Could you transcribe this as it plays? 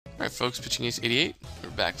Alright folks, Pitching Ace 88. We're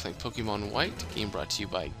back playing Pokemon White, game brought to you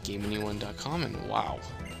by GameAnyone.com, and wow,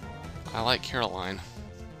 I like Caroline.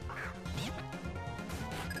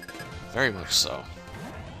 Very much so.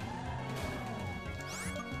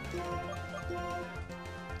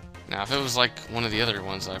 Now if it was like one of the other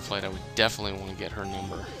ones that I played, I would definitely want to get her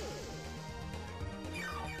number.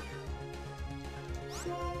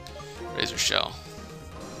 Razor Shell.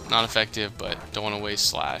 Not effective, but don't want to waste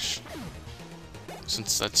Slash,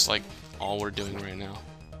 since that's like all we're doing right now.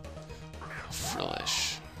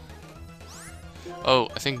 Frillish. Oh,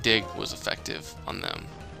 I think Dig was effective on them.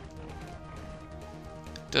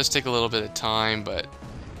 Does take a little bit of time, but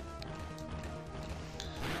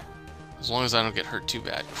as long as I don't get hurt too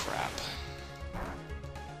bad. Crap.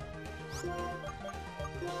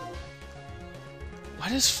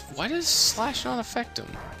 Why does Slash not affect him?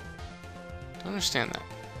 Don't understand that.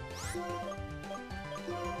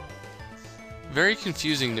 Very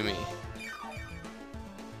confusing to me.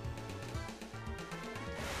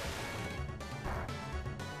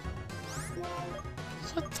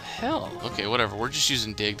 What the hell? Okay, whatever. We're just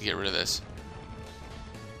using Dig to get rid of this.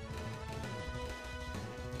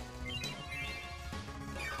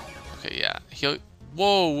 Okay, yeah. He'll.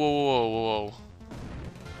 Whoa, whoa, whoa, whoa, whoa.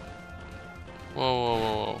 Whoa, whoa,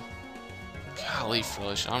 whoa, whoa. Golly,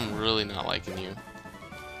 Frillish, I'm really not liking you.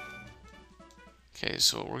 Okay,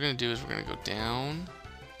 so what we're gonna do is we're gonna go down.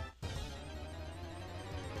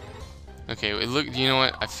 Okay, look. You know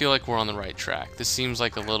what? I feel like we're on the right track. This seems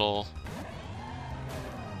like a little,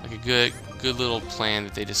 like a good little plan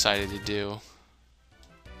that they decided to do.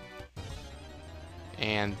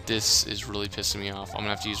 And this is really pissing me off. I'm gonna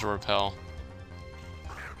have to use a repel.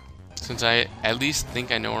 Since I at least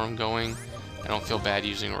think I know where I'm going, I don't feel bad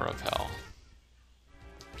using a repel.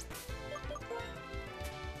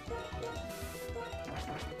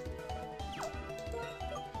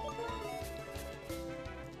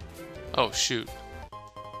 Oh, shoot.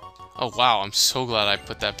 Oh, wow, I'm so glad I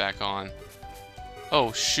put that back on.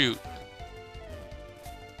 Oh, shoot.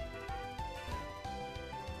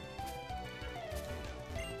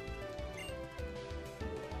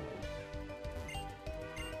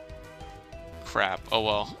 Crap. Oh,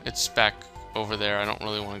 well, it's back over there. I don't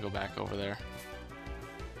really want to go back over there.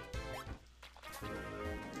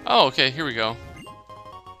 Oh, okay, here we go.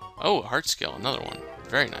 Oh, heart scale, another one.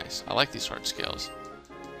 Very nice. I like these heart scales.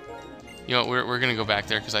 You know, we're gonna go back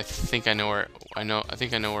there because I think I know where I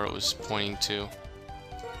think I know where it was pointing to.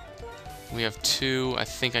 We have two. I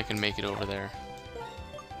think I can make it over there.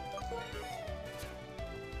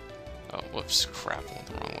 Oh, whoops! Crap, I went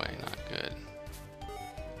the wrong way. Not good.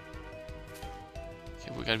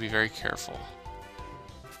 Okay, we gotta be very careful.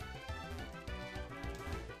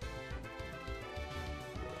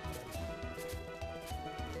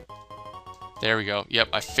 There we go. Yep,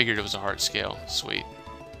 I figured it was a heart scale. Sweet.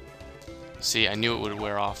 See, I knew it would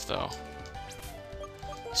wear off, though.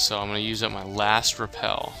 So I'm going to use up my last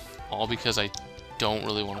repel. All because I don't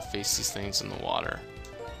really want to face these things in the water.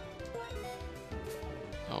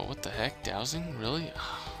 Oh, what the heck? Dowsing? Really?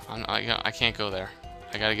 I can't go there.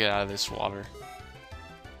 I got to get out of this water.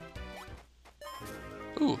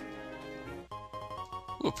 Ooh.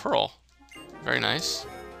 Ooh, a pearl. Very nice.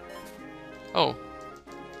 Oh.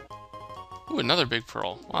 Ooh, another big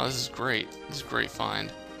pearl. Wow, this is great. This is a great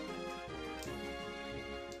find.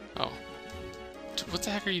 Oh. What the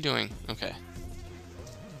heck are you doing? Okay.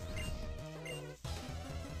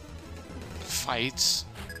 Fights?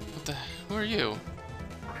 What the... Who are you?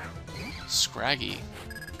 Scraggy.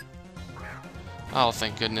 Oh,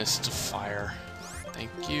 thank goodness. It's a fire.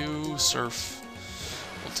 Thank you, Surf.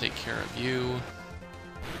 We'll take care of you.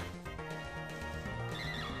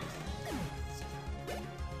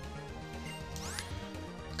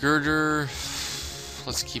 Girder.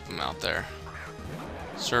 Let's keep him out there.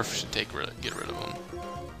 Surf should get rid of him.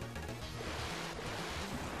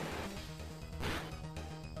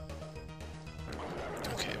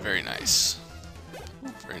 Okay, very nice.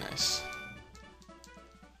 Very nice.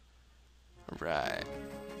 Alright.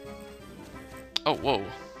 Oh, whoa.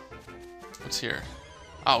 What's here?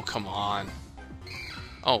 Oh, come on.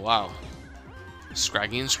 Oh, wow.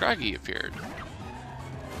 Scraggy and Scraggy appeared.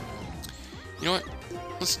 You know what?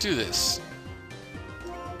 Let's do this.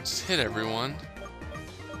 Just hit everyone.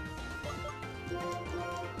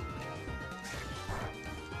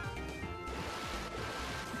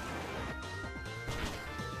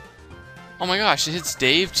 Oh my gosh, it hits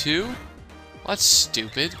Dave too? Well, that's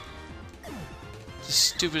stupid. It's the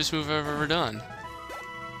stupidest move I've ever done.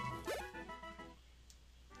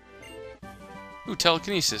 Ooh,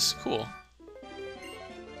 Telekinesis. Cool.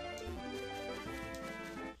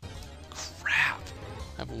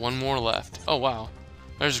 I have one more left. Oh, wow.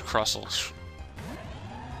 There's a Crustle.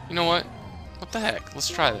 You know what? What the heck? Let's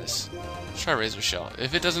try this. Let's try Razor Shell.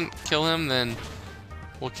 If it doesn't kill him, then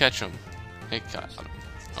we'll catch him. It got him.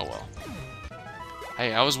 Oh, well.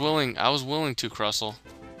 Hey, I was willing to, Crustle.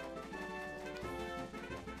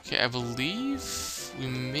 Okay, I believe we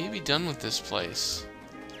may be done with this place.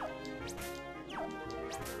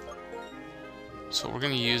 So what we're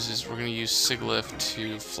gonna use is we're gonna use Siglift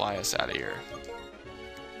to fly us out of here.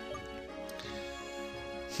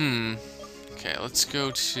 Okay, let's go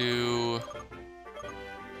to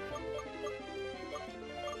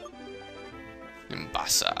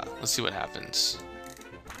Nimbasa. Let's see what happens.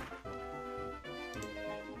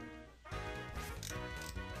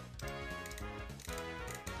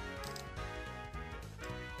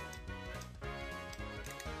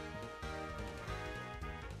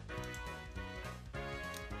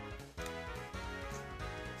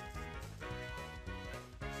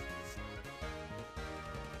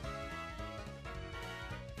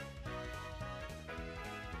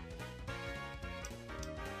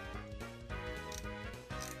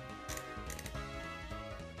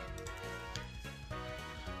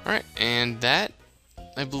 Alright, and that,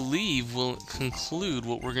 I believe, will conclude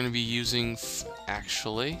what we're going to be using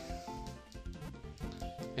actually.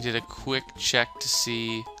 I did a quick check to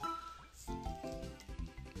see...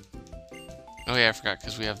 Oh yeah, I forgot,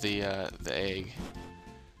 because we have the egg.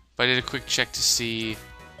 But I did a quick check to see...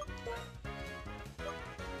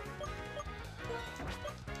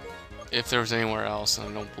 if there was anywhere else, and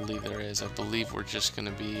I don't believe there is. I believe we're just going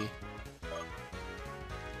to be...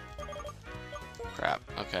 Crap,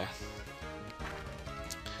 okay.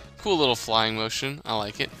 Cool little flying motion, I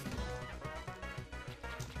like it.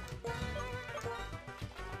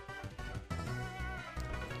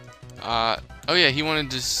 Oh yeah, he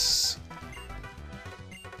wanted to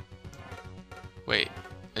wait,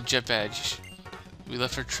 a jet badge. We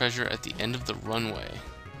left our treasure at the end of the runway.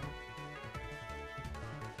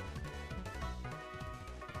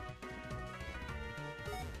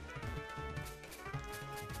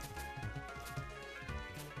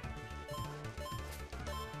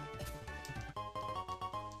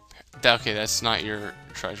 Okay, that's not your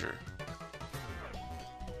treasure.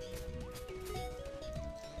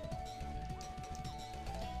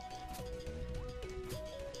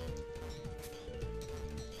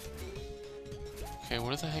 Okay,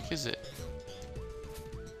 what the heck is it?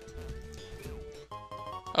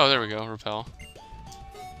 Oh, there we go, repel.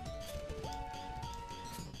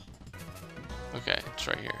 Okay, it's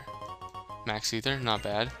right here. Max Ether, not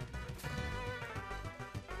bad.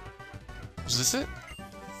 Was this it?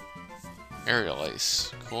 Aerial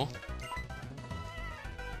Ace, cool.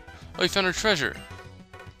 Oh, you found our treasure!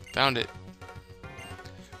 Found it.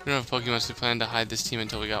 We don't have Pokemon, so we plan to hide this team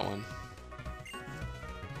until we got one.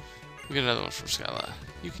 We get another one from Skyla.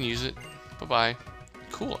 You can use it. Bye-bye.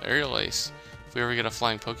 Cool, Aerial Ace. If we ever get a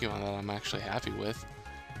flying Pokemon that I'm actually happy with.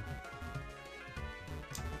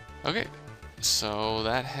 Okay, so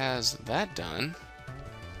that has that done.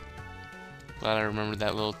 Glad I remembered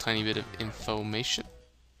that little tiny bit of information.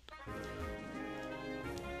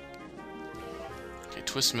 Okay,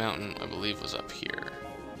 Twist Mountain, I believe, was up here.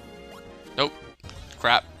 Nope.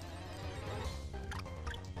 Crap.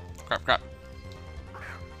 Crap, crap.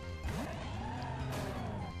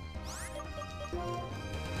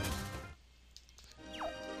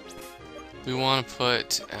 We want to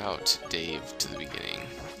put out Dave to the beginning.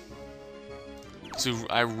 So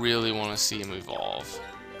I really want to see him evolve.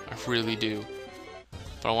 I really do.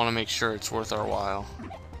 But I want to make sure it's worth our while.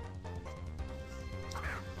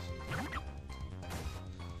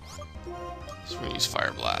 So we're going to use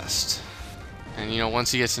Fire Blast. And you know,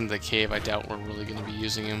 once he gets into the cave, I doubt we're really going to be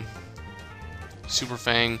using him. Super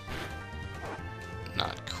Fang.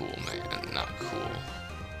 Not cool, man. Not cool.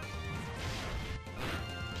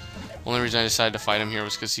 Only reason I decided to fight him here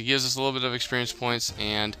was because he gives us a little bit of experience points,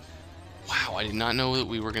 and wow, I did not know that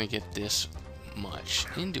we were going to get this much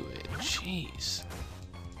into it. Jeez.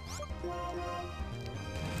 I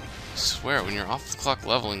swear, when you're off the clock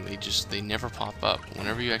leveling, they never pop up.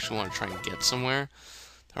 Whenever you actually want to try and get somewhere,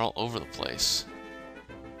 they're all over the place.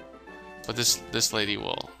 But this lady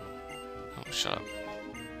will... Oh, shut up.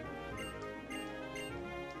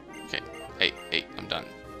 Okay. Hey, I'm done.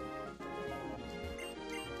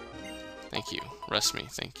 Thank you. Rest me.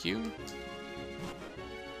 Thank you.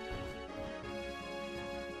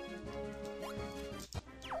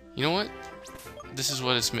 You know what? This is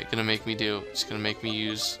what it's gonna make me do. It's gonna make me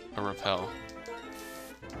use a repel.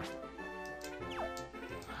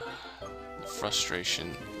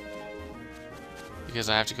 Frustration. Because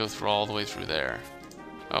I have to go through all the way through there.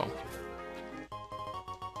 Oh.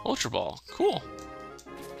 Ultra Ball. Cool.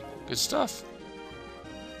 Good stuff.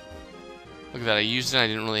 Look at that. I used it. I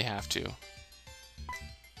didn't really have to.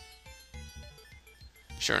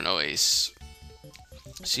 Sure, no ace.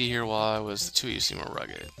 See here, while I was the two of you seem more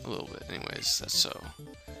rugged. A little bit. Anyways, that's so.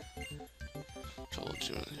 Blah,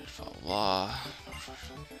 blah, blah.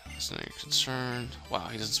 That's not your concern. Wow,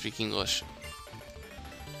 he doesn't speak English.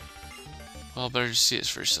 Well, better just see it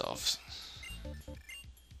for yourself.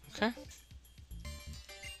 Okay.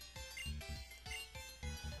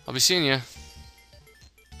 I'll be seeing you.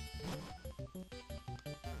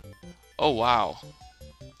 Oh, wow.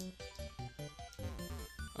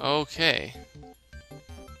 Okay.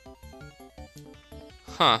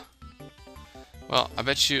 Huh. Well, I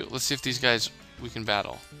bet you... Let's see if these guys we can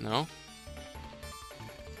battle. No?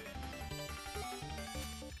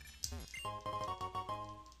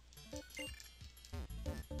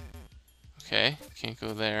 Okay. Can't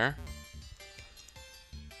go there.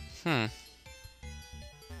 Hmm.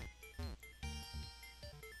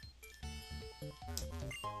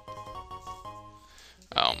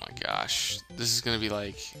 Oh my gosh. This is gonna be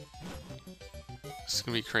like... This is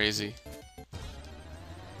gonna be crazy.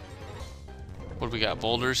 What do we got?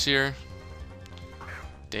 Boulders here?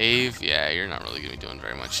 Dave? Yeah, you're not really gonna be doing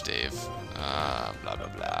very much, Dave. Blah, blah,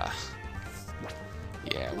 blah.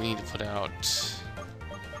 Yeah, we need to put out...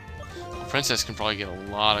 Well, Princess can probably get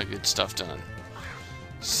a lot of good stuff done.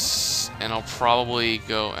 And I'll probably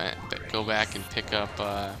go back and pick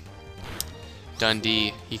up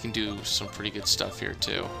Dundee. He can do some pretty good stuff here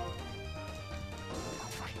too.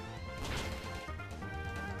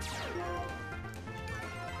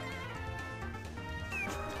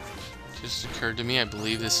 Just occurred to me, I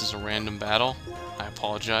believe this is a random battle. I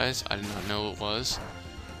apologize, I did not know it was.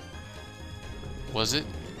 Was it?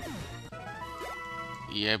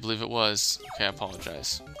 Yeah, I believe it was. Okay, I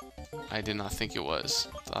apologize. I did not think it was.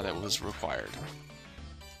 Thought it was required.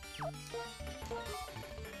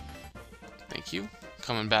 Thank you.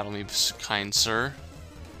 Come and battle me, kind sir.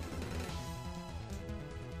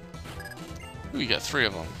 Ooh, you got 3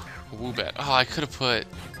 of them. Woobat. Oh, I could have put...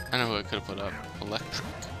 I know who I could have put up. Electric.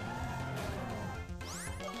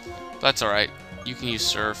 That's alright. You can use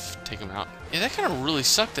Surf. Take him out. Yeah, that kind of really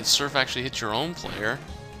sucked that Surf actually hit your own player.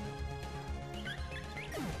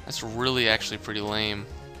 That's really actually pretty lame.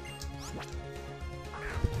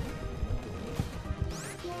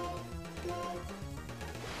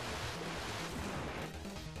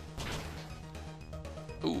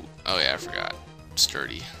 Ooh, oh yeah, I forgot.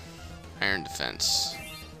 Sturdy. Iron defense.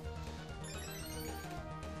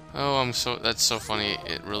 Oh, that's so funny.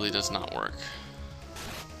 It really does not work.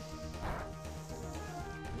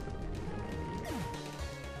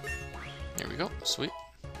 There we go. Sweet.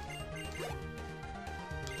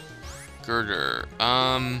 Girder.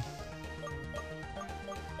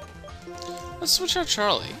 Let's switch out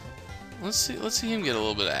Charlie. Let's see him get a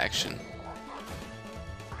little bit of action.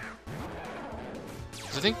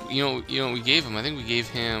 I think you know we gave him. I think we gave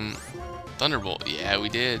him Thunderbolt. Yeah, we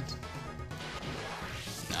did.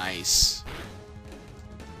 Nice.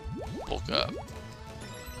 Bulk up.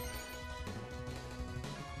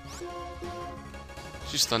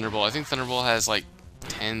 Just Thunderbolt. I think Thunderbolt has like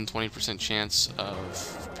 10-20% chance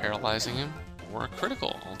of paralyzing him, or a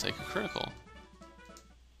critical. I'll take a critical.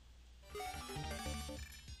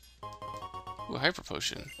 Ooh, Hyper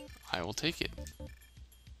Potion. I will take it.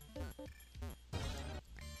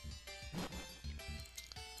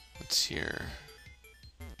 What's here?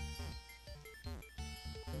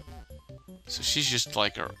 So she's just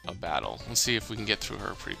like a battle. Let's see if we can get through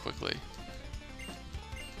her pretty quickly.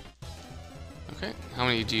 Okay, how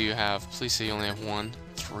many do you have? Please say you only have 1.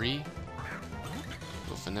 3?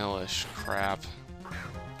 Oh, vanillish. Crap.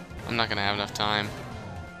 I'm not gonna have enough time.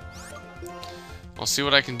 I'll see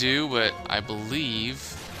what I can do, but I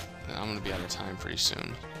believe that I'm gonna be out of time pretty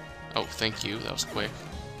soon. Oh, thank you. That was quick.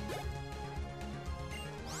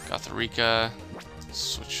 Gothorika.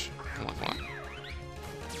 Switch. Come on, come on.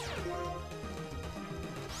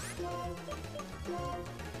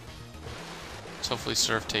 So hopefully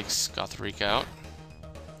Surf takes Gothorika out.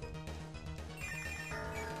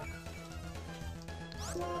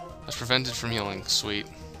 That's prevented from healing. Sweet.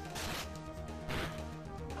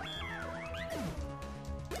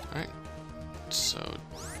 Alright. So,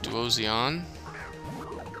 Duozion.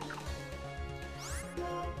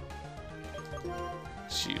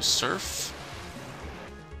 Let's use Surf.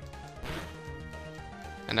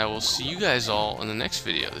 And I will see you guys all in the next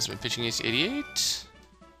video. This has been Pitching Ace 88.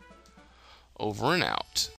 Over and out.